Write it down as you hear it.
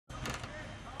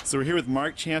So we're here with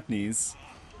Mark Champneys,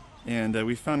 and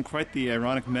we found quite the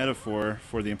ironic metaphor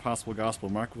for the impossible gospel.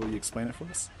 Mark, will you explain it for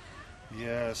us?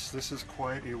 Yes, this is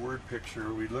quite a word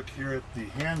picture. We look here at the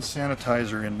hand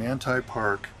sanitizer in Manti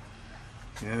Park.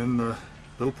 In the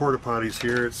little porta potties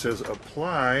here, it says,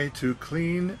 apply to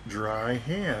clean, dry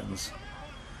hands.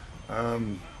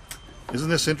 Isn't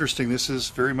this interesting? This is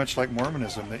very much like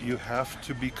Mormonism, that you have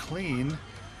to be clean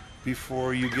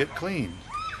before you get clean.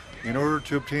 In order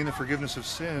to obtain the forgiveness of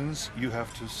sins, you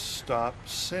have to stop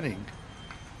sinning.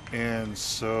 And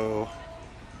so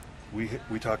we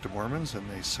talk to Mormons and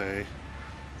they say,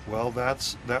 well,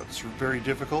 that's very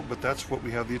difficult, but that's what we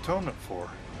have the atonement for.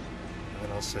 And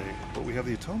then I'll say, what we have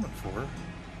the atonement for,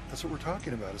 that's what we're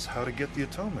talking about, is how to get the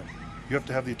atonement. You have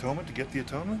to have the atonement to get the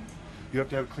atonement. You have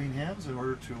to have clean hands in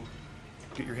order to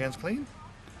get your hands clean.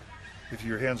 If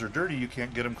your hands are dirty, you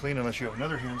can't get them clean unless you have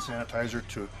another hand sanitizer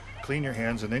to clean your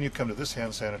hands, and then you come to this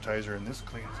hand sanitizer, and this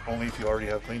cleans only if you already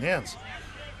have clean hands.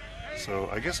 So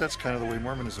I guess that's kind of the way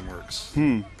Mormonism works.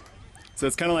 So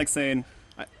it's kind of like saying,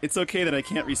 it's okay that I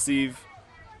can't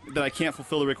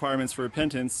fulfill the requirements for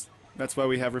repentance. That's why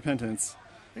we have repentance.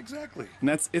 Exactly. And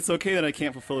it's okay that I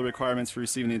can't fulfill the requirements for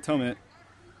receiving the atonement.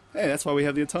 Hey, that's why we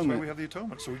have the atonement. That's why we have the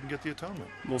atonement, so we can get the atonement.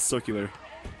 A little circular.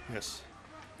 Yes.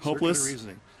 Hopeless. Circular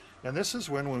reasoning. And this is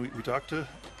when we talk to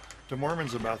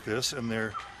Mormons about this, and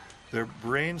their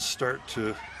brains start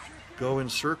to go in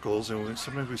circles, and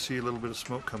sometimes we see a little bit of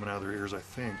smoke coming out of their ears, I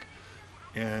think,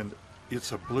 and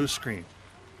it's a blue screen.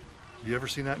 You ever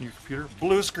seen that in your computer?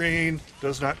 Blue screen,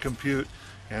 does not compute,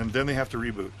 and then they have to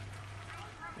reboot,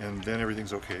 and then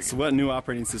everything's okay again. So what new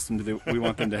operating system do we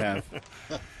want them to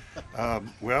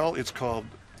have? Well, it's called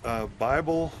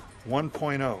Bible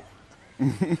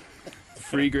 1.0.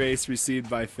 Free grace received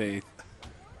by faith.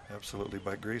 Absolutely,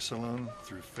 by grace alone,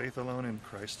 through faith alone, in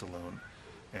Christ alone,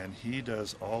 and He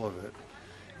does all of it.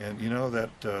 And you know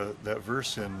that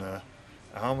verse in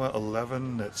Alma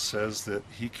 11 that says that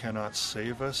He cannot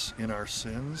save us in our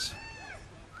sins?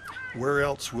 Where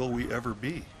else will we ever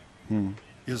be?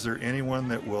 Is there anyone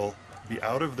that will be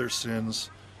out of their sins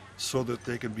so that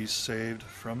they can be saved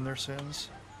from their sins?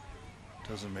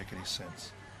 Doesn't make any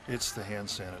sense. It's the hand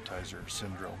sanitizer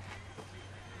syndrome.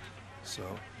 So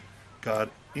God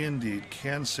indeed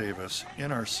can save us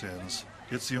in our sins.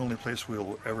 It's the only place we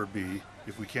will ever be.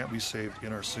 If we can't be saved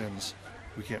in our sins,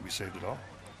 we can't be saved at all.